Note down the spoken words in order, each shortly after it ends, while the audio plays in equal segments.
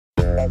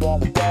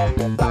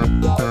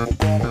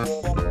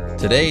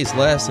Today's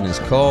lesson is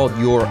called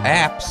Your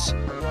Apps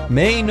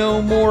May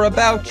Know More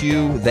About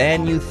You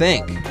Than You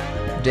Think.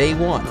 Day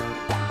 1.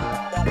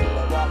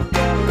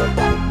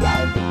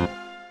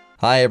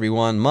 Hi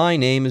everyone, my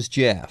name is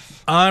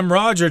Jeff. I'm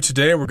Roger.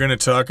 Today we're going to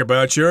talk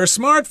about your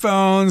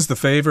smartphones, the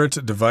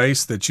favorite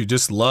device that you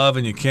just love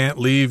and you can't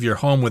leave your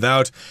home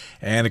without.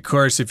 And of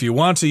course, if you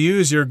want to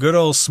use your good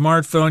old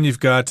smartphone, you've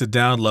got to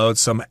download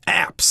some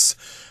apps.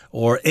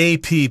 Or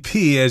APP,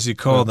 as you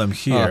call them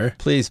here.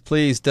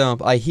 Please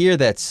don't. I hear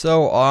that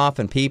so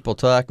often, people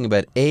talking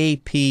about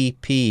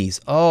APPs.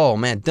 Oh,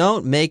 man,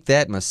 don't make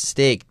that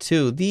mistake,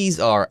 too. These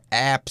are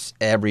apps,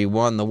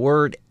 everyone. The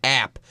word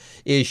app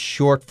is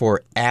short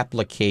for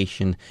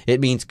application. It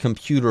means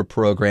computer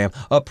program,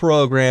 a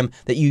program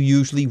that you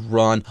usually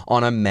run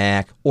on a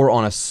Mac or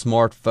on a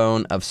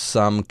smartphone of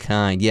some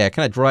kind. Yeah, it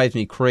kind of drives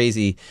me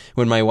crazy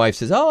when my wife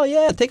says, oh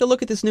yeah, take a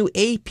look at this new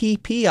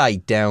APP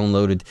I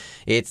downloaded.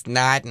 It's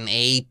not an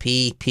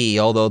APP,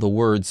 although the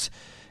words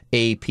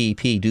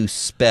APP do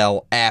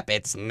spell app.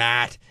 It's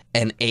not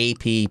an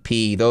APP.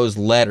 Those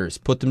letters,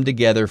 put them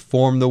together,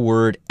 form the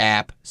word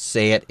app.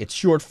 Say it. It's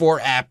short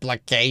for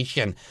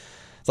application.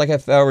 It's like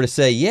if I were to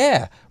say,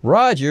 yeah,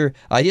 Roger,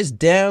 I just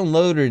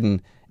downloaded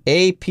an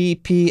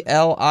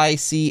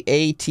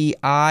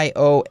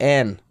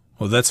APPLICATION.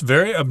 Well, that's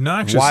very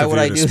obnoxious of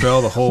you to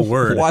spell the whole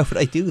word. Why would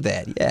I do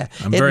that? Yeah,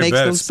 I'm very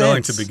bad at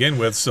spelling to begin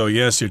with, so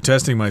yes, you're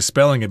testing my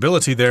spelling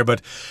ability there.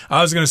 But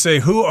I was going to say,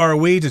 who are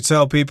we to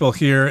tell people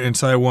here in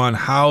Taiwan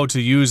how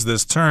to use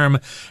this term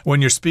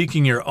when you're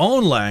speaking your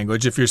own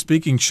language? If you're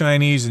speaking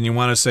Chinese and you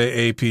want to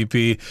say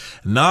APP,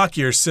 knock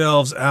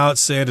yourselves out,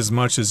 say it as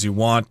much as you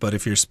want. But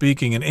if you're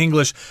speaking in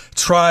English,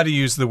 try to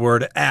use the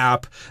word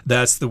app.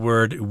 That's the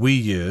word we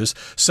use.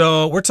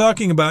 So we're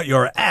talking about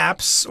your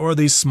apps, or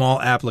these small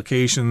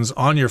applications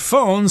on your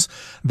phones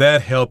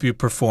that help you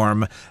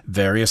perform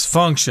various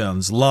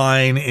functions.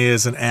 Line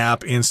is an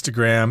app,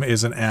 Instagram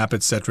is an app,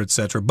 etc.,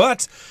 etc.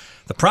 But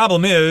the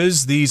problem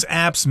is these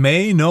apps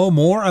may know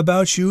more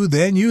about you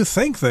than you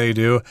think they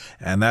do,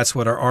 and that's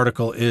what our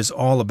article is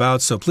all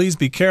about. So please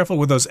be careful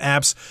with those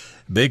apps.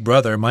 Big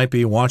Brother might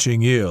be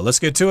watching you. Let's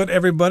get to it,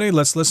 everybody.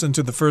 Let's listen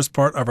to the first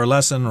part of our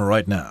lesson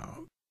right now.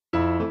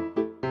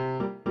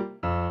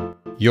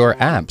 Your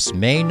apps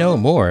may know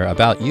more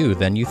about you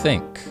than you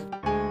think.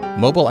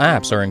 Mobile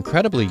apps are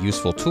incredibly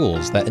useful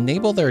tools that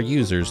enable their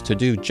users to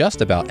do just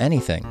about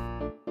anything.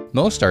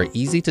 Most are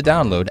easy to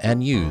download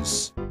and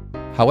use.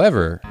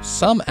 However,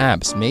 some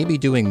apps may be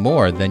doing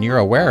more than you're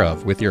aware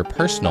of with your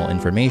personal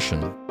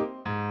information.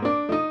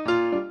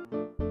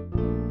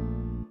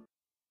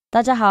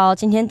 大家好，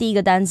今天第一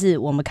个单字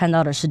我们看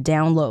到的是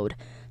download，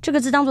 这个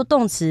字当作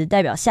动词，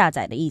代表下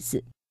载的意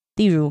思。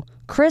例如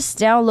Chris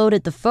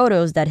downloaded the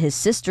photos that his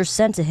sister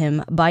sent to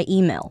him by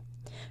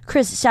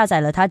email.Chris 下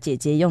载了他姐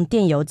姐用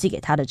电邮寄给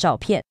他的照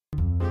片。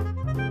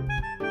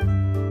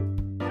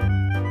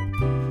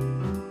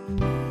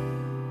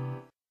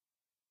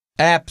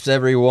Apps,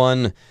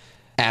 everyone.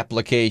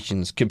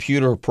 Applications,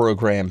 computer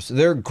programs.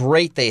 They're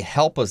great. They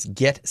help us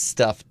get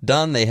stuff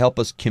done. They help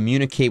us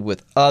communicate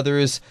with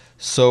others,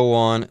 so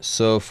on,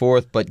 so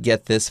forth. But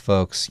get this,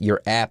 folks.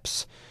 Your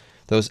apps,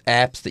 those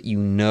apps that you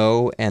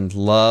know and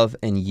love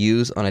and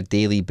use on a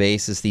daily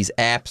basis, these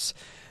apps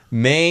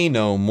may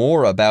know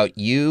more about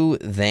you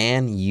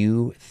than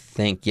you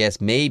think. Yes,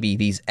 maybe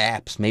these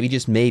apps, maybe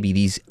just maybe,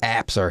 these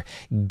apps are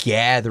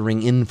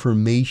gathering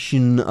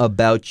information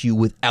about you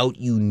without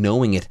you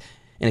knowing it.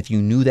 And if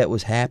you knew that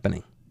was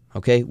happening,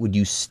 okay, would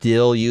you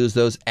still use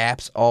those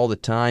apps all the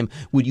time?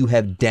 Would you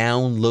have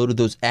downloaded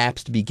those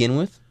apps to begin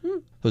with?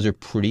 Those are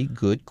pretty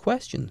good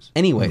questions.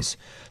 Anyways,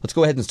 let's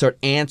go ahead and start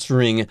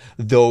answering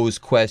those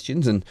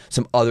questions and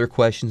some other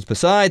questions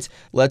besides.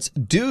 Let's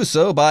do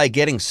so by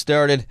getting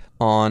started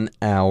on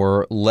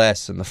our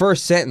lesson. The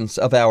first sentence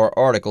of our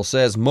article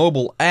says,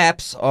 mobile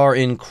apps are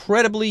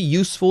incredibly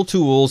useful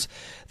tools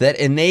that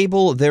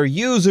enable their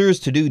users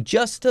to do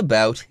just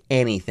about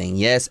anything.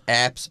 Yes,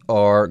 apps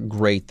are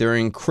great. They're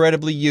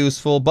incredibly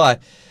useful,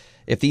 but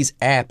if these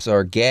apps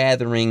are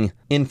gathering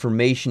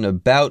information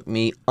about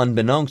me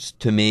unbeknownst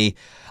to me,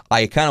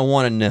 I kind of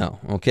want to know,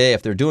 okay?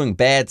 If they're doing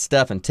bad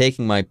stuff and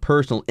taking my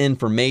personal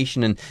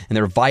information and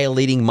they're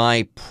violating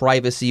my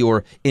privacy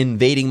or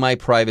invading my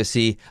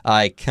privacy,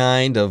 I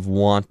kind of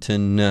want to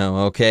know,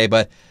 okay?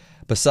 But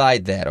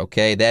beside that,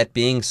 okay, that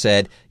being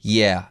said,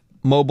 yeah,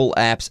 mobile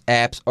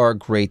apps are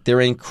great.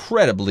 They're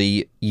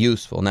incredibly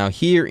useful. Now,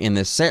 here in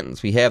this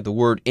sentence, we have the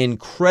word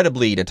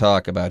incredibly to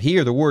talk about.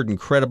 Here, the word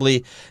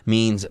incredibly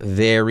means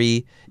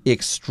very,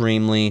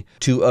 extremely,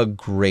 to a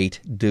great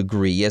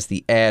degree. Yes,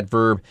 the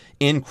adverb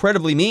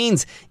incredibly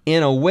means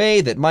in a way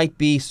that might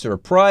be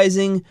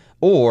surprising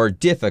or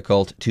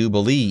difficult to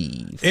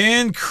believe.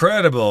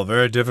 Incredible.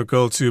 Very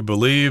difficult to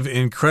believe.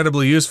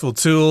 Incredibly useful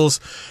tools,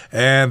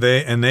 and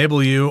they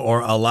enable you or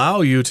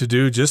allow you to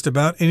do just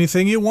about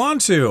anything you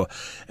want to.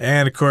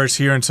 And of course,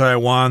 here in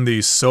Taiwan,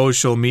 these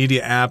social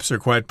media apps are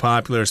quite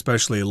popular,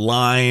 especially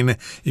Line.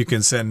 You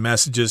can send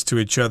messages to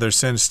each other,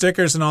 send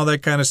stickers and all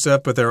that kind of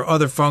stuff, but there are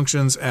other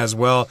functions as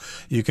well.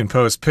 You can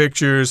post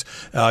pictures,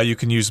 you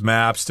can use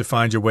maps to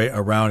find your way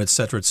around,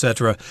 etc.,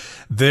 etc.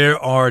 There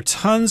are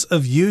tons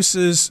of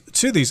uses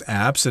to these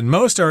apps, and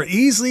most are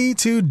easy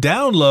to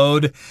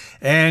download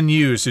and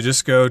use. So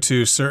just go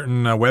to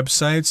certain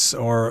websites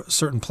or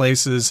certain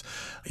places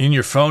in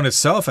your phone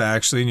itself,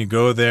 actually, and you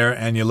go there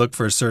and you look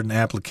for a certain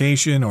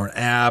application or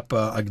app,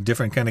 a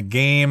different kind of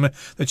game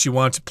that you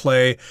want to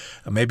play,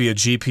 maybe a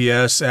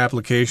GPS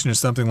application or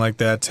something like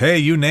that. Hey,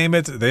 you name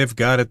it, they've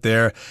got it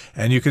there,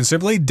 and you can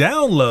simply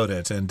download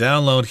it. And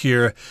download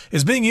here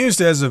is being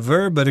used as a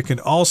verb, but it can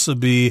also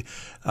be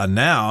a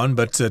noun.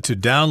 But to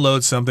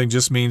download something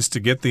just means to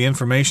get the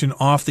information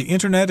off the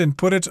internet and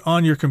put it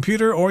on your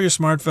computer or your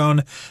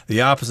smartphone.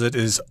 The opposite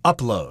is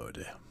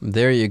upload.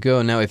 There you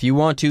go. Now, if you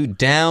want to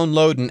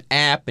download an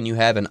app and you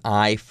have an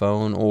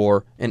iPhone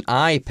or an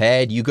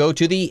iPad, you go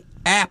to the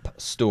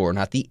App Store,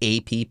 not the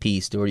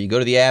APP store. You go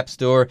to the App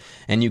Store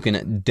and you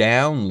can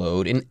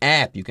download an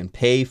app. You can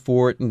pay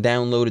for it and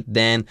download it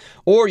then,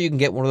 or you can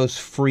get one of those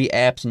free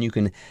apps and you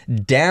can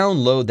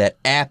download that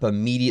app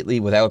immediately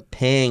without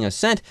paying a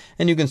cent,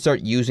 and you can start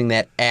using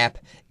that app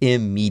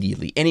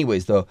immediately.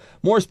 Anyways, though,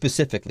 more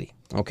specifically,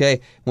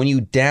 okay, when you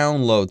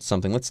download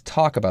something, let's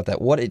talk about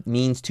that, what it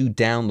means to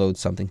download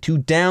something. To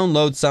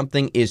download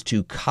something is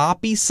to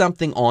copy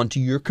something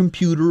onto your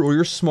computer or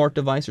your smart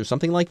device or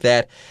something like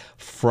that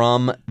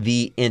from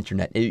the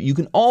internet. You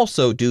can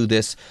also do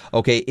this,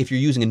 okay, if you're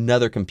using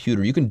another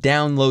computer. You can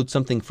download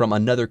something from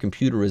another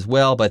computer as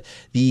well, but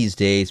these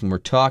days when we're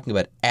talking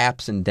about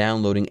apps and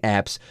downloading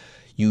apps,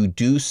 you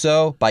do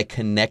so by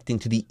connecting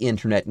to the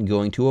internet and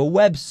going to a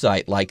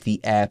website like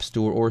the App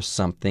Store or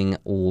something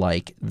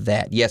like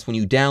that. Yes, when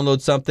you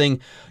download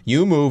something,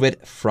 you move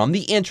it from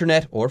the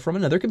internet or from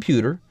another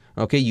computer.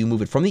 Okay, you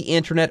move it from the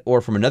internet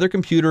or from another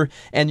computer,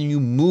 and you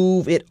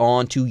move it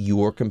onto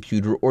your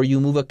computer, or you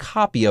move a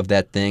copy of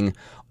that thing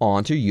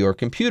onto your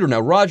computer.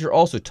 Now, Roger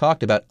also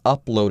talked about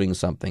uploading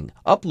something.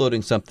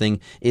 Uploading something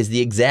is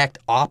the exact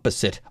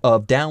opposite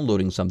of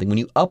downloading something. When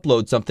you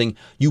upload something,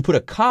 you put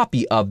a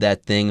copy of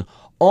that thing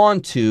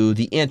onto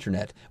the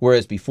internet,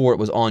 whereas before it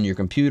was on your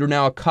computer.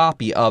 Now a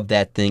copy of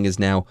that thing is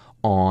now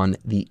on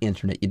the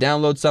internet. You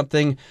download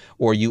something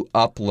or you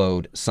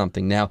upload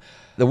something. Now,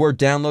 the word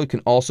download can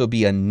also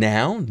be a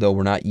noun, though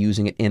we're not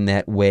using it in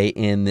that way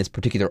in this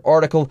particular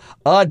article.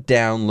 A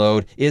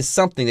download is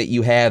something that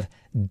you have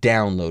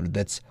downloaded.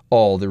 That's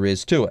all there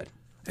is to it.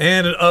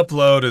 And an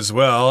upload as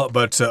well,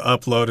 but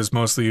upload is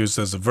mostly used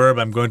as a verb.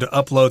 I'm going to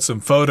upload some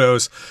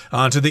photos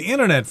onto the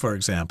internet, for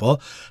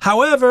example.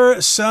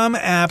 However, some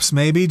apps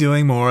may be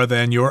doing more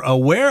than you're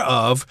aware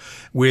of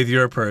with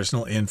your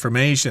personal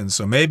information.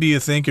 So maybe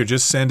you think you're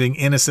just sending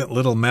innocent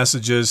little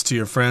messages to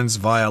your friends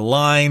via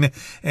Line,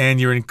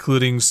 and you're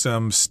including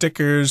some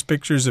stickers,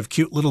 pictures of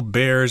cute little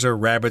bears or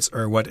rabbits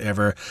or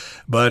whatever.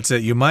 But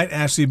you might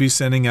actually be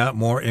sending out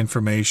more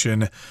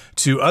information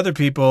to other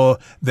people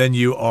than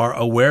you are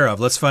aware of.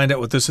 Let's find out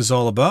what this is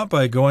all about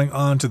by going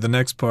on to the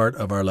next part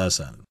of our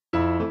lesson.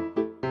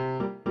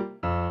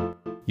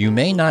 You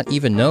may not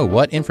even know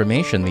what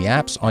information the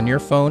apps on your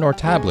phone or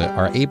tablet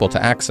are able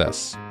to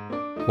access.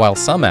 While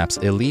some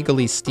apps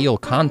illegally steal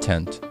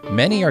content,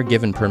 many are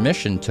given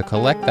permission to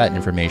collect that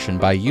information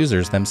by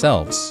users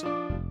themselves.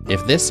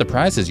 If this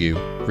surprises you,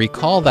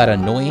 recall that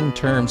annoying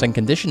terms and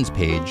conditions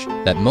page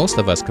that most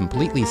of us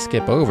completely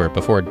skip over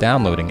before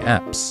downloading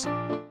apps.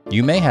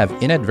 You may have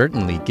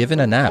inadvertently given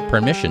an app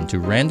permission to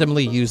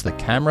randomly use the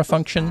camera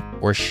function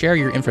or share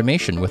your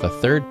information with a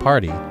third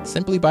party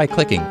simply by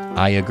clicking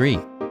I agree.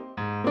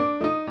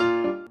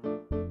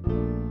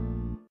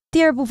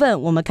 第二部分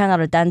我们看到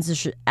的单字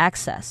是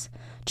access，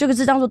 这个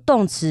字当作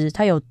动词，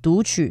它有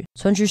读取、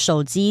存取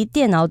手机、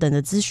电脑等的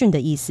资讯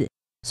的意思。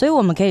所以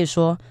我们可以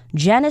说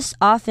Janice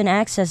often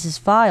accesses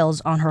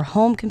files on her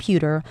home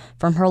computer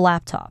from her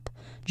laptop.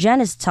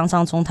 Janice 常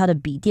常从她的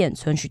笔电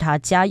存取她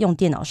家用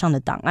电脑上的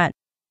档案。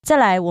再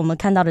来我们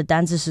看到的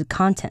单字是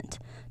content，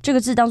 这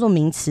个字当作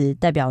名词，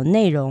代表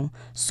内容、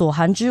所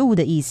含之物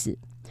的意思。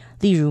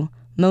例如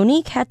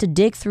Monique had to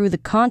dig through the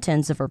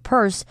contents of her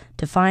purse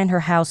to find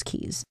her house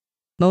keys.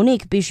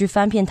 Monique 必须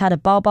翻遍她的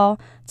包包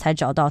才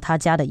找到她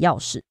家的钥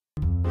匙。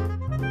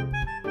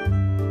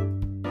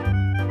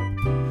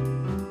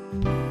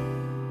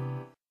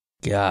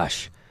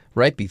Gosh,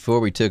 right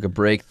before we took a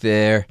break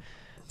there,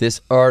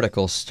 this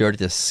article started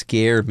to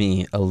scare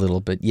me a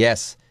little bit.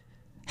 Yes,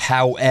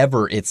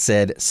 however, it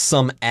said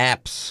some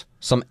apps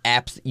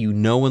that you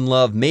know and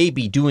love may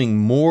be doing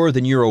more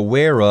than you're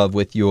aware of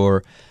with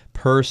your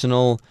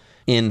personal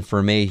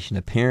information.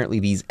 Apparently,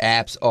 these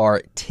apps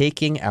are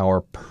taking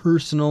our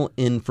personal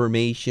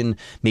information.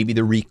 Maybe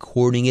they're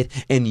recording it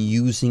and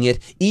using it,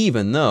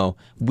 even though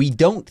we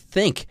don't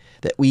think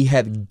that we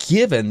have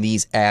given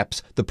these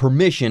apps the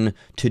permission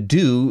to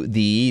do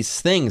these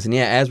things. And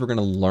yeah, as we're going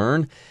to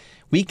learn,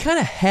 we kind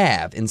of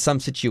have, in some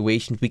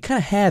situations, we kind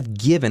of have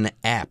given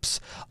apps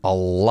a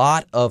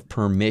lot of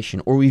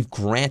permission, or we've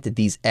granted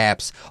these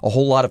apps a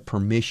whole lot of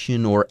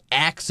permission or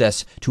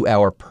access to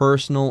our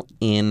personal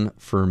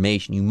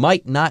information. You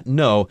might not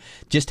know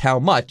just how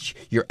much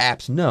your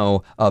apps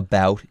know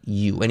about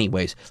you.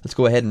 Anyways, let's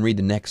go ahead and read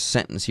the next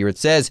sentence here. It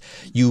says,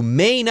 you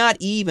may not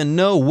even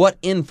know what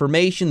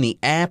information the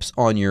apps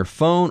on your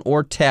phone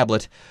or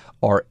tablet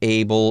are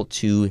able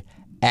to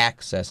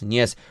access. And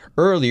yes,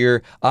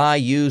 earlier I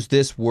used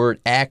this word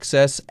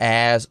access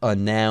as a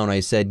noun. I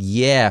said,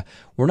 yeah,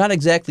 we're not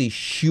exactly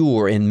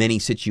sure in many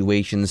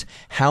situations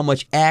how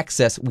much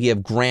access we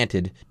have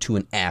granted to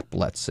an app,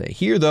 let's say.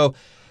 Here, though,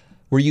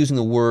 we're using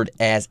the word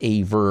as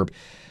a verb.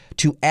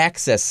 To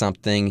access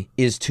something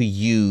is to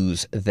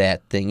use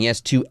that thing.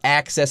 Yes, to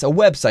access a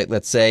website,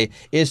 let's say,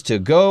 is to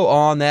go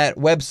on that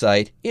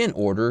website in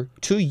order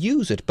to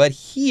use it. But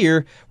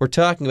here, we're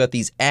talking about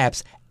these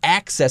apps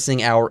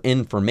accessing our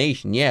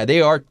information. Yeah,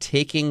 they are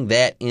taking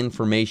that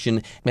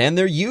information and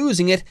they're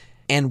using it,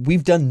 and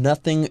we've done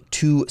nothing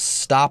to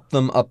stop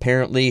them,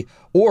 apparently.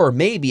 Or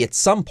maybe at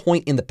some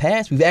point in the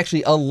past, we've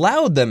actually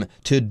allowed them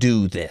to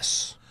do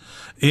this.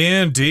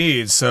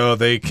 Indeed. So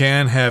they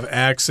can have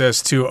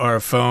access to our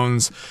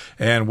phones.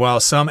 And while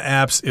some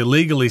apps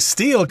illegally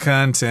steal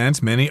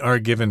content, many are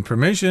given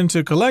permission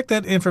to collect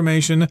that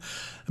information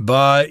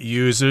by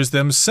users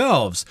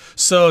themselves.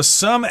 So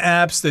some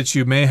apps that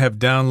you may have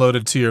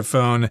downloaded to your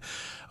phone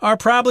are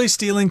probably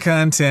stealing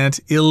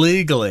content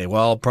illegally.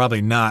 Well,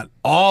 probably not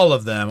all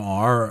of them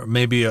are,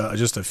 maybe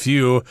just a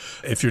few.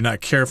 If you're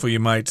not careful, you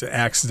might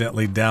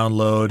accidentally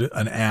download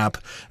an app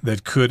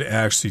that could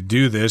actually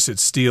do this. It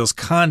steals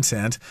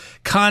content.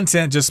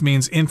 Content just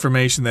means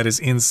information that is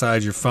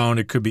inside your phone.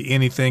 It could be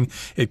anything.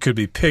 It could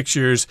be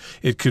pictures.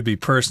 It could be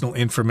personal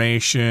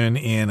information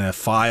in a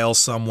file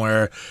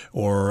somewhere,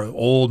 or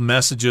old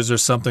messages or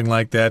something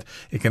like that.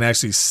 It can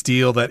actually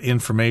steal that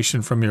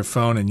information from your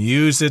phone and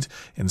use it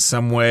in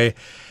some way.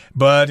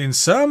 But in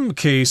some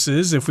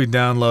cases, if we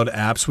download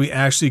apps, we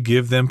actually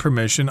give them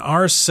permission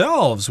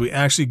ourselves. We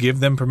actually give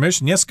them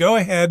permission. Yes, go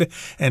ahead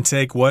and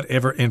take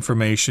whatever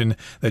information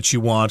that you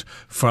want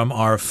from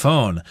our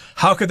phone.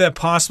 How could that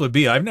possibly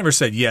be? I've never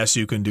said, yes,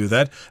 you can do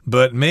that,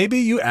 but maybe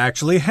you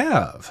actually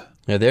have.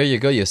 Now, there you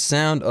go. You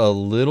sound a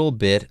little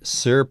bit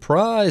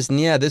surprised. And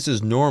yeah, this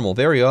is normal.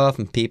 Very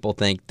often people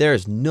think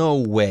there's no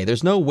way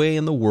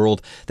in the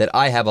world that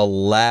I have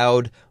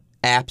allowed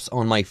apps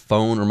on my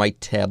phone or my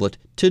tablet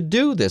to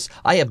do this.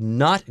 I have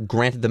not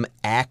granted them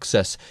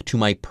access to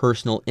my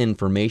personal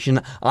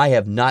information. I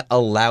have not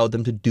allowed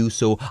them to do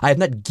so. I have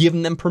not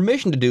given them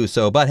permission to do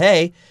so. But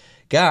hey,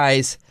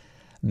 guys,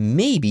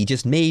 maybe,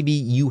 just maybe,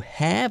 you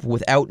have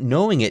without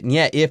knowing it. And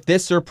yeah, if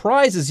this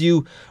surprises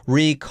you,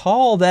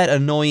 recall that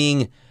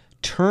annoying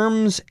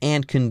terms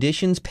and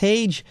conditions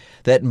page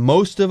that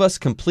most of us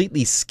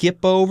completely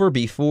skip over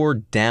before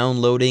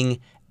downloading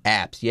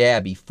apps.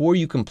 Yeah, before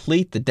you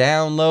complete the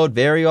download,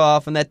 very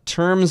often that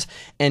terms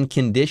and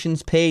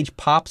conditions page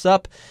pops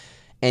up.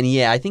 And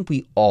yeah, I think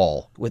we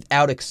all,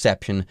 without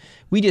exception,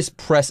 we just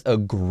press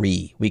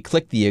agree. We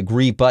click the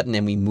agree button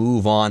and we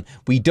move on.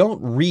 We don't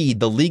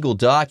read the legal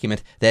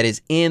document that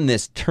is in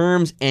this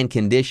terms and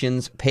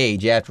conditions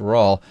page. After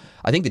all,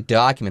 I think the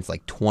document's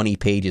like 20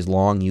 pages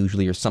long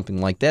usually or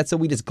something like that. So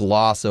we just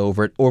gloss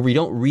over it, or we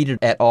don't read it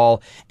at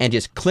all and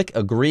just click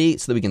agree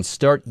so that we can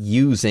start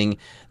using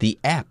the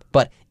app.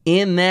 But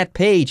in that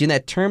page, in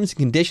that terms and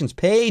conditions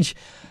page,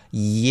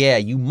 yeah,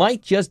 you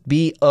might just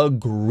be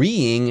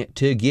agreeing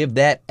to give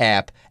that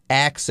app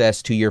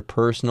access to your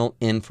personal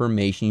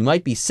information. You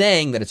might be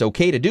saying that it's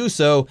okay to do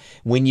so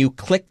when you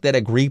click that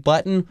agree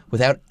button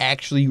without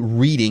actually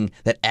reading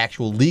that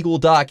actual legal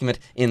document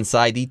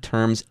inside the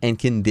terms and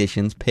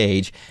conditions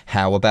page.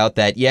 How about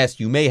that? Yes,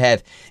 you may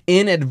have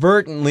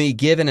inadvertently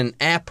given an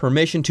app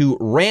permission to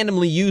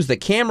randomly use the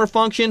camera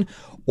function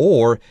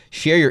or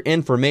share your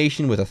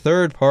information with a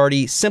third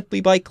party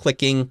simply by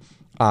clicking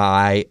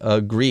I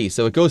agree.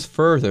 So it goes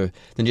further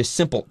than just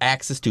simple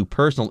access to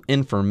personal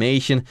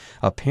information.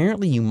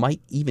 Apparently, you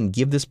might even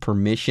give this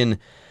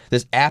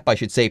app, I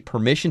should say,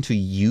 permission to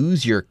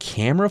use your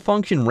camera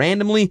function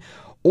randomly,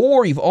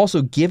 or you've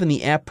also given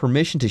the app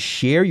permission to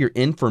share your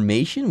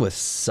information with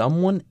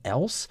someone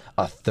else,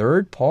 a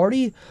third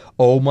party.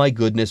 Oh my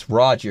goodness,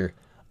 Roger,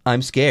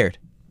 I'm scared.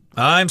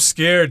 I'm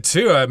scared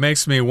too. It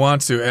makes me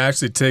want to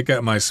actually take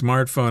out my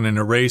smartphone and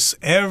erase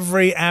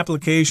every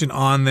application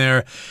on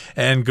there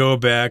and go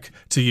back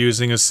to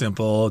using a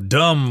simple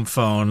dumb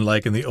phone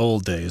like in the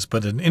old days.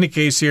 But in any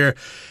case here,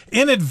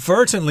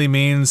 inadvertently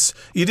means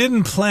you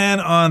didn't plan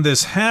on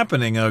this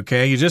happening,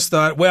 okay? You just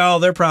thought, well,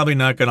 they're probably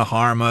not going to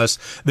harm us.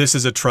 This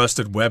is a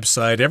trusted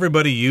website.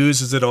 Everybody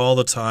uses it all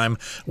the time.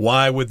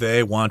 Why would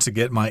they want to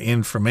get my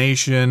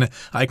information?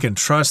 I can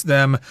trust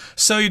them.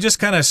 So you just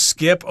kind of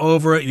skip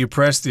over it. You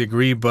press the the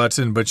agree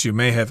button, but you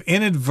may have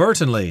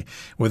inadvertently,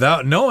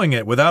 without knowing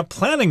it, without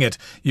planning it,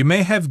 you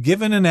may have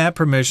given an app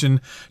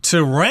permission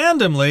to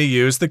randomly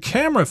use the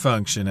camera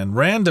function. And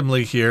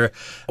randomly here,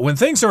 when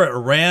things are at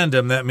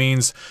random, that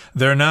means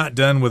they're not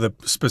done with a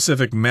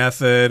specific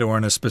method or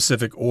in a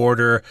specific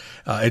order.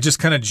 It just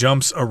kind of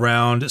jumps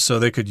around, so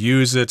they could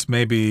use it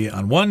maybe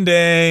on one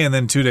day and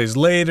then 2 days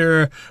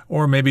later,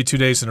 or maybe 2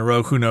 days in a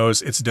row. Who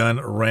knows? It's done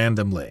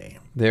randomly.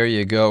 There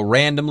you go.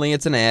 Randomly,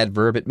 it's an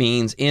adverb. It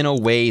means in a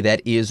way that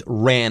is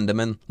random.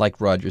 And like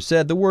Roger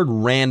said, the word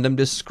random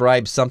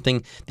describes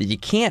something that you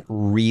can't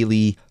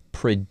really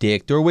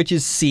predict, or which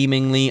is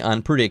seemingly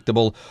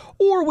unpredictable,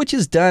 or which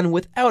is done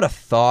without a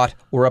thought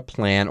or a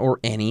plan or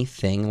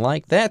anything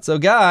like that. So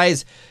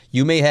guys,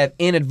 you may have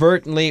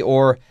inadvertently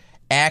or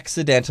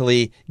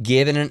accidentally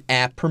given an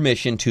app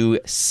permission to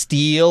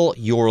steal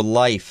your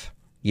life.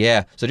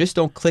 Yeah, so just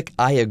don't click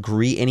I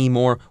agree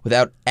anymore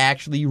without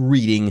actually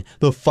reading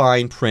the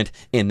fine print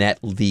in that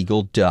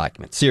legal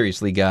document.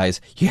 Seriously, guys,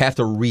 you have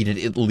to read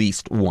it at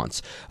least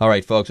once. All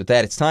right, folks, with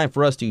that, it's time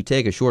for us to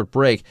take a short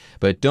break.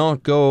 But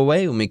don't go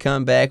away. When we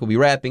come back, we'll be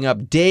wrapping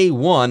up day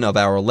 1 of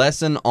our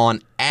lesson on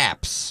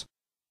apps.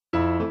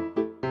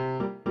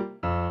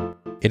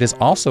 It is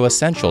also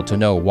essential to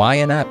know why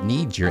an app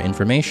needs your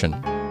information.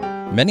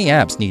 Many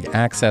apps need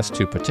access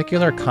to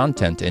particular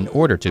content in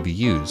order to be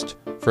used.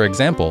 For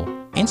example,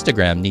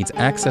 Instagram needs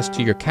access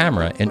to your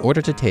camera in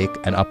order to take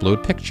and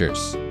upload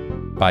pictures.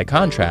 By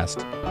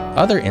contrast,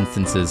 other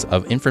instances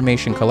of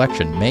information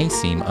collection may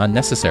seem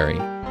unnecessary.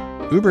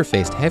 Uber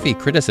faced heavy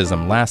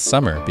criticism last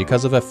summer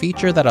because of a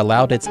feature that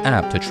allowed its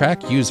app to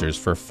track users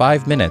for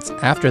 5 minutes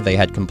after they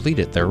had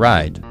completed their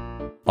ride.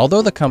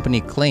 Although the company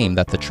claimed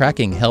that the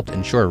tracking helped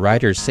ensure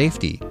riders'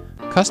 safety,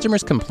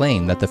 customers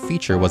complained that the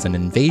feature was an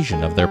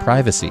invasion of their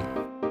privacy.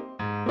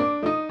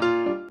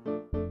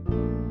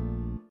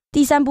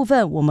 第3部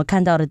分我们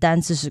看到的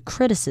单字是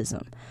criticism，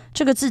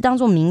 这个字当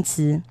作名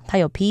词，它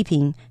有批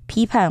评、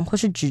批判或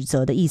是指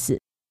责的意思。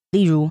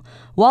例如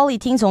Wally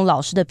听从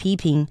老师的批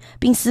评，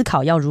并思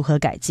考要如何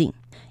改进。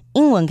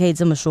英文可以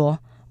这么说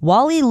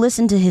Wally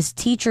listened to his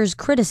teacher's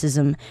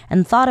criticism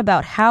and thought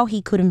about how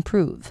he could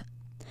improve。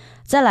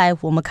 再来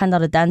我们看到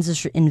的单字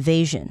是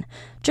invasion，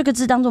 这个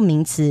字当作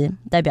名词，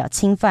代表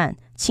侵犯、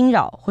侵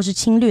扰或是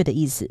侵略的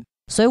意思。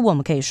所以我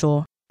们可以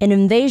说 An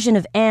invasion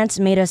of ants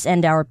made us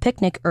end our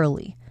picnic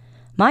early。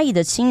蚂蚁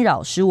的侵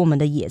扰使我们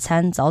的野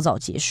餐早早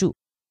结束。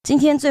今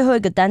天最后一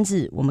个单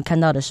字我们看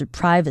到的是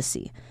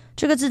privacy，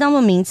 这个字当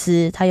作名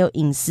词，它有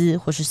隐私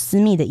或是私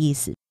密的意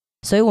思。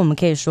所以我们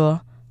可以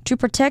说 To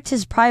protect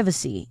his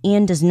privacy,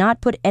 Ian does not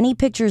put any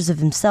pictures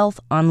of himself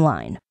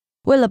online.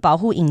 为了保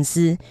护隐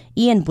私，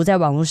 Ian 不在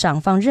网络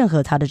上放任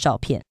何他的照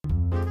片。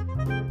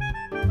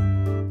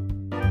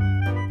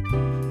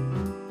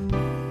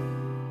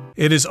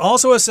It is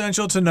also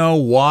essential to know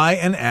why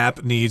an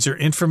app needs your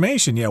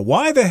information. Yeah,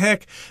 why the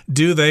heck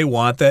do they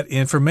want that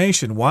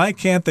information? Why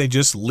can't they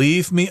just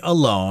leave me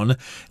alone,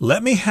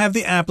 let me have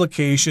the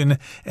application,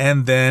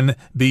 and then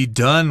be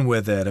done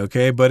with it,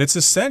 okay? But it's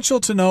essential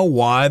to know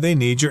why they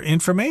need your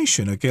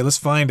information, okay? Let's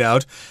find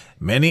out.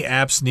 Many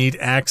apps need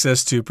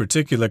access to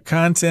particular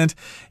content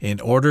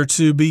in order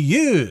to be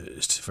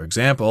used. For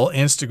example,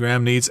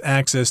 Instagram needs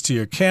access to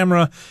your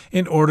camera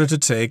in order to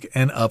take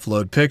and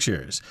upload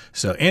pictures.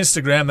 So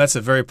Instagram, that's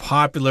a very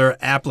popular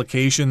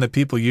application that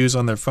people use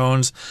on their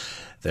phones.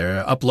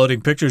 They're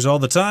uploading pictures all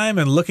the time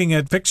and looking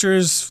at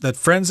pictures that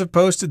friends have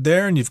posted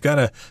there, and you've got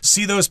to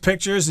see those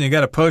pictures and you've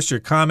got to post your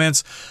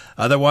comments.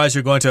 Otherwise,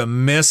 you're going to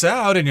miss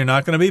out and you're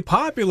not going to be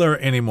popular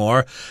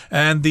anymore.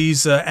 And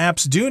these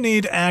apps do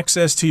need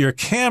access to your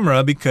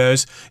camera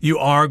because you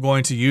are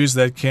going to use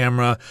that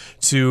camera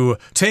to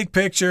take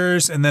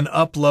pictures and then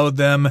upload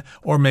them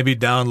or maybe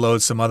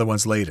download some other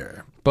ones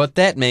later. But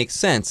that makes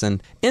sense,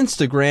 and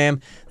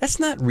Instagram, that's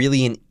not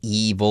really an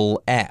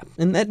evil app.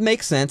 And that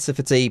makes sense if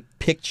it's a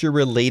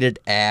picture-related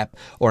app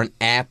or an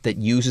app that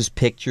uses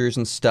pictures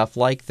and stuff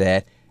like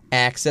that.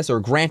 Access or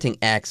granting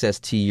access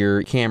to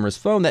your camera's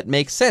phone, that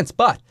makes sense.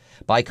 But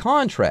by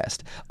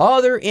contrast,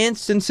 other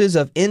instances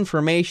of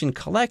information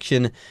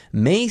collection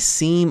may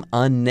seem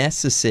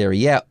unnecessary.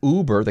 Yeah,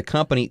 Uber, the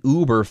company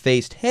Uber,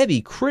 faced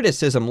heavy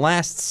criticism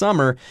last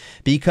summer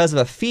because of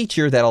a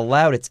feature that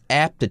allowed its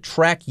app to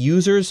track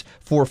users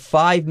for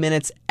 5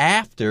 minutes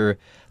after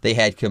they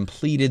had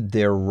completed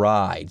their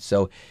ride.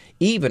 So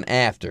even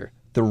after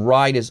the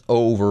ride is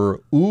over,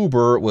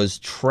 Uber was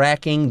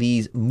tracking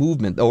these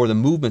movements, or the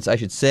movements, I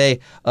should say,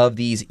 of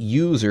these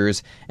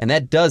users, and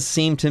that does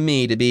seem to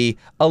me to be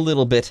a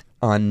little bit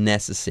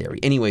unnecessary.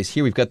 Anyways,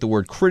 here we've got the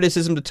word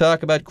criticism to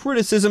talk about.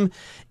 Criticism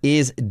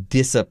is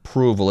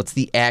disapproval. It's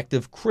the act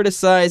of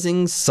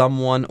criticizing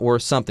someone or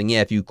something.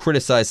 Yeah, if you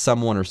criticize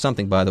someone or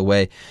something, by the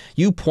way,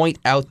 you point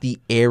out the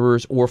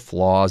errors or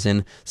flaws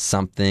in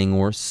something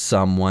or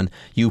someone.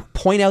 You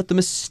point out the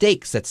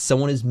mistakes that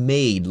someone has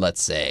made,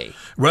 let's say.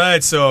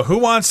 Right, so who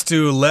wants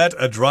to let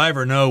a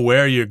driver know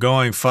where you're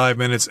going 5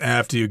 minutes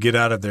after you get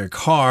out of their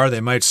car?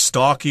 They might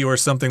stalk you or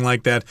something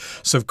like that.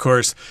 So, of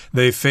course,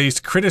 they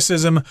faced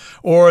criticism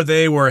or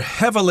they were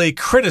heavily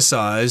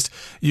criticized.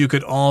 You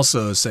could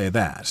also say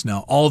that.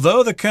 Now,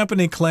 although the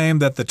company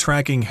claimed that the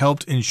tracking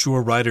helped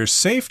ensure riders'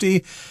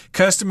 safety,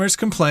 customers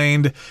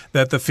complained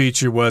that the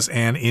feature was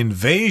an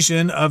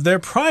invasion of their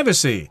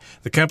privacy.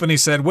 The company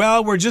said,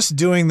 well, we're just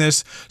doing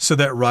this so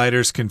that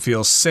riders can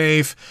feel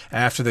safe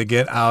after they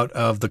get out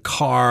of the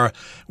car.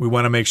 We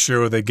want to make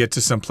sure they get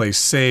to someplace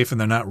safe and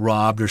they're not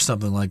robbed or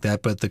something like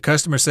that. But the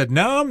customer said,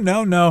 no,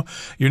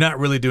 you're not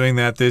really doing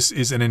that. This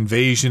is an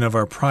invasion of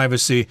our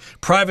privacy.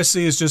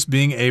 Privacy is just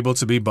being able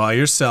to be by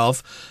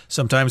yourself.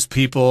 Sometimes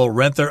people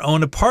rent their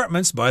own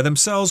apartments by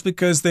themselves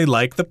because they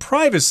like the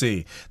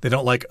privacy. They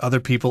don't like other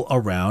people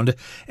around.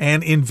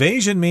 And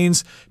invasion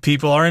means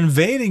people are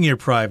invading your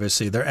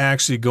privacy. They're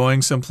actually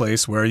going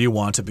someplace where you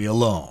want to be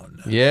alone.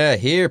 Yeah,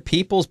 here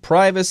people's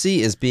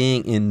privacy is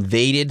being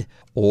invaded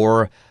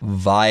or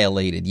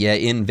violated. Yeah,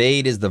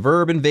 invade is the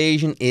verb,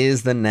 invasion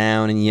is the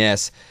noun. And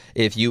yes,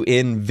 if you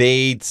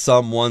invade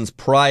someone's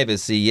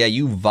privacy, yeah,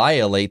 you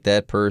violate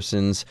that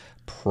person's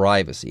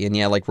privacy. And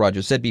yeah, like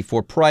Roger said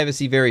before,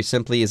 privacy very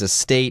simply is a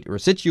state or a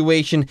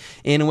situation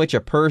in which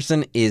a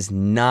person is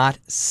not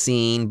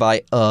seen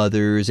by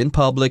others in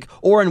public,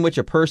 or in which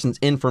a person's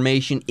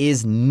information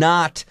is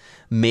not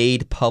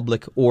made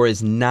public or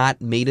is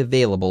not made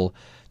available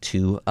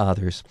to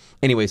others.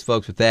 Anyways,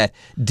 folks, with that,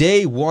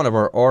 day one of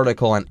our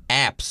article on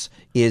apps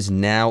is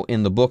now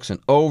in the books and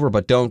over,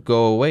 but don't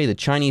go away. The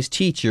Chinese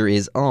teacher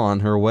is on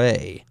her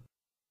way.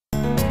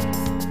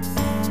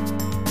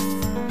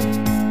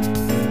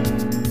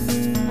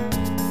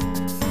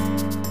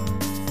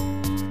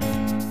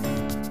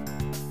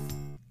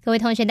 各位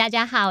同学大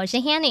家好，我是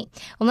Hanny。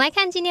 我们来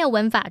看今天的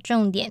文法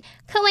重点。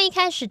课文一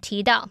开始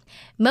提到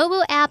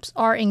Mobile apps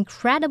are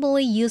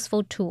incredibly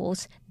useful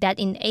tools that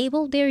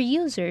enable their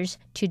users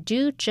to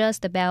do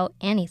just about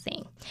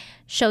anything.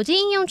 手机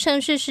应用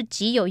程式是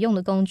极有用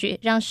的工具，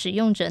让使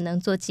用者能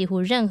做几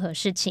乎任何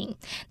事情。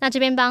那这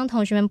边帮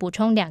同学们补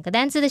充2个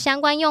单字的相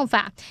关用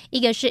法，一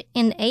个是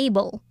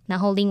enable， 然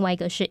后另外一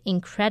个是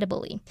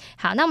incredibly。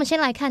 好，那我们先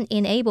来看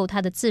enable，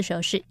 它的字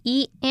首是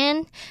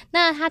en，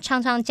 那它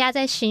常常加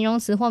在形容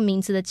词或名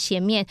词的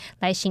前面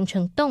来形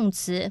成动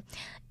词。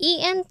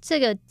en 这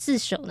个字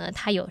首呢，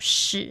它有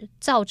使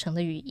造成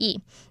的语义。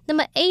那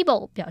么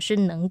able 表示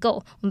能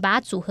够，我们把它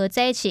组合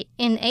在一起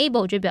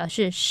enable 就表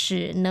示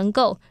使能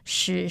够，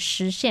使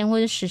实现或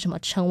者使什么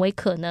成为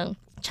可能。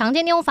常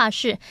见的用法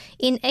是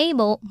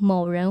enable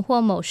某人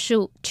或某事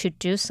物 to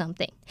do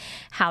something。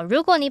 好，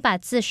如果你把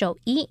字首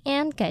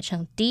en 改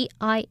成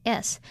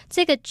dis，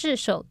 这个字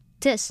首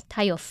dis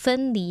它有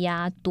分离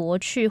啊、夺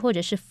去或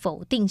者是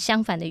否定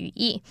相反的语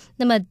义，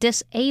那么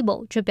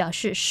disable 就表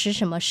示使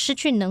什么失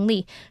去能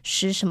力，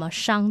使什么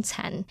伤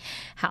残。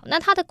好，那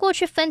它的过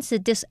去分词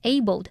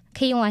disabled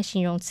可以用来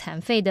形容残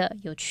废的、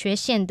有缺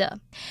陷的。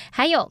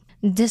还有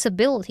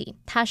disability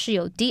它是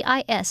由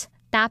dis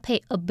搭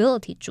配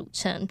ability 组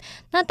成。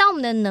那当我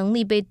们的能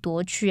力被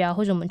夺去啊，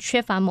或者我们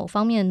缺乏某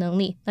方面的能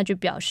力，那就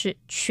表示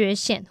缺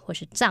陷或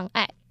是障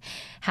碍。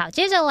好，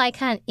接着来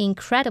看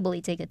incredibly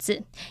这个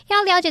字。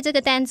要了解这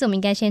个单字，我们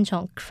应该先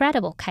从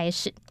credible 开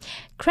始。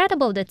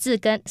credible 的字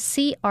根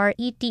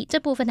cred 这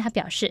部分它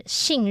表示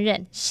信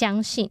任、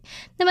相信。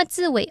那么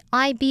字尾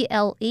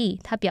ible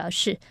它表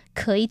示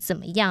可以怎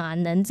么样啊，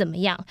能怎么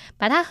样，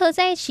把它合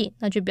在一起，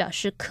那就表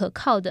示可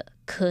靠的、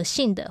可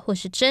信的或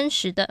是真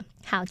实的。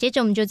好，接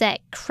着我们就在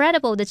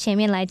credible 的前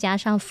面来加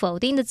上否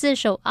定的字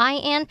首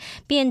in，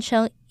 变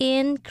成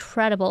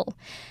incredible，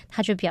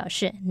 它就表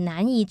示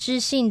难以置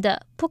信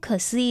的、不可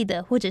思议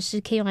的，或者是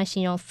可以用来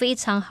形容非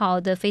常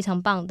好的、非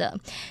常棒的。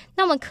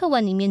那我们课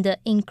文里面的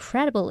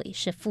incredibly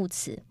是副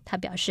词，它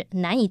表示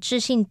难以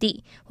置信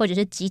地，或者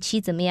是极其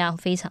怎么样、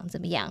非常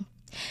怎么样。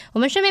我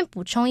们顺便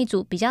补充一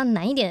组比较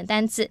难一点的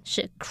单字，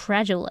是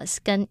credulous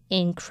跟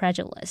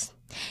incredulous。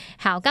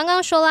好，刚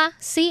刚说啦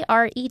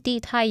cred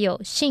它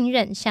有信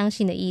任、相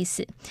信的意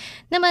思。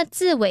那么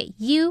字尾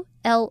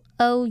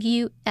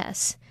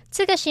ulous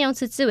这个形容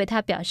词字尾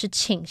它表示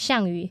倾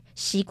向于、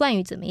习惯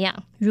于怎么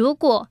样。如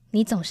果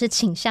你总是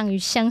倾向于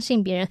相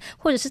信别人，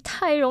或者是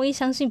太容易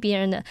相信别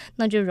人的，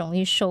那就容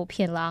易受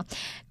骗啦。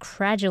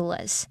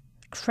credulous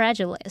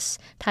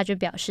它就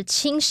表示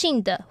轻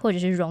信的，或者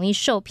是容易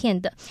受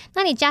骗的。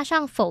那你加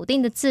上否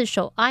定的字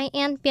首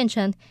in 变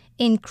成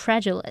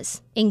incredulous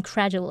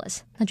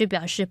那就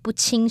表示不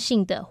轻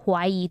信的、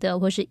怀疑的，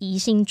或是疑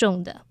心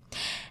重的。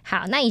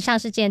好，那以上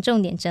是今天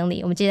重点整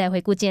理，我们接下来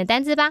回顾今天的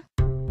单字吧。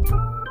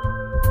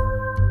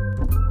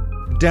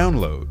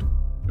Download.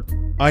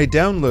 I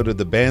downloaded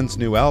the band's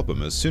new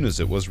album as soon as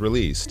it was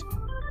released.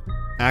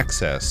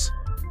 Access.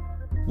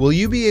 Will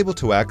you be able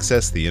to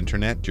access the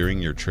internet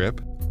during your trip?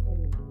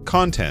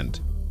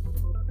 Content.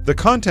 The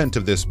content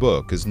of this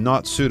book is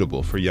not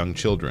suitable for young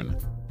children.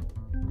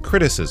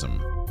 Criticism.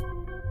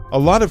 A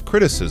lot of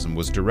criticism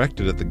was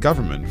directed at the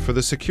government for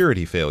the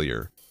security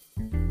failure.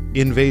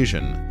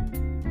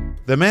 Invasion.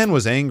 The man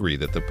was angry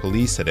that the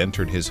police had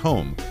entered his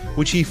home,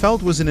 which he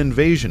felt was an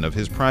invasion of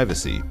his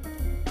privacy.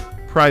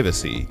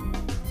 Privacy.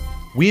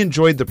 We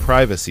enjoyed the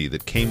privacy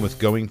that came with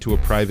going to a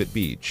private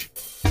beach.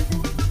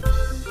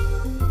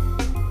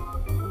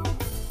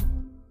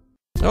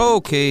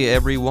 Okay,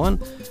 everyone.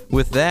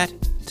 With that,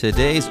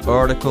 today's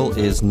article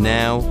is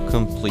now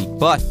complete.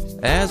 But,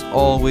 as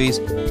always,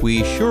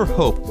 we sure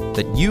hope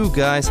that you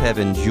guys have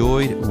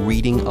enjoyed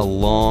reading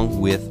along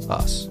with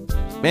us.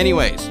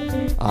 Anyways,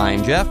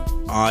 I'm Jeff.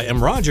 I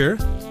am Roger.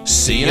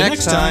 See you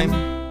next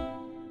time.